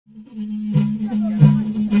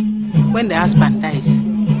when the husband dies,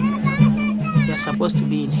 you are supposed to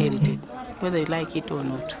be inherited, whether you like it or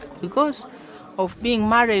not, because of being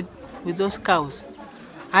married with those cows.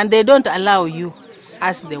 And they don't allow you,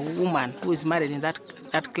 as the woman who is married in that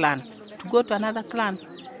clan, to go to another clan.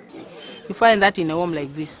 You find that in a home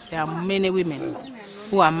like this, there are many women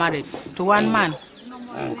who are married to one man.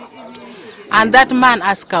 And that man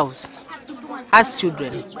has cows, has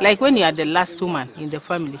children. Like when you are the last woman in the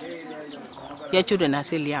family, your children are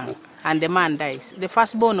still young, and the man dies. The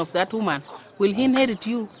firstborn of that woman will inherit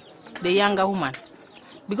you, the younger woman,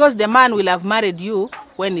 because the man will have married you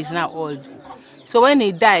when he's now old. So when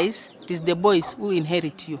he dies, it is the boys who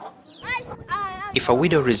inherit you. If a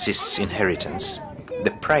widow resists inheritance,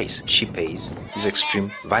 the price she pays is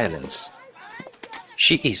extreme violence.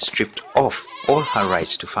 She is stripped of all her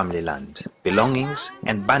rights to family land, belongings,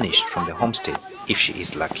 and banished from the homestead if she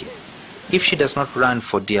is lucky. If she does not run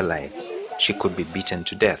for dear life, she could be beaten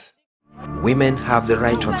to death. Women have the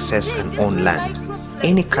right to access and own land.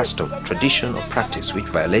 Any custom, tradition, or practice which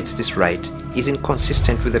violates this right is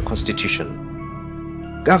inconsistent with the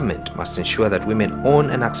Constitution. Government must ensure that women own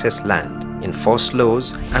and access land, enforce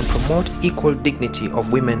laws, and promote equal dignity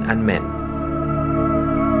of women and men.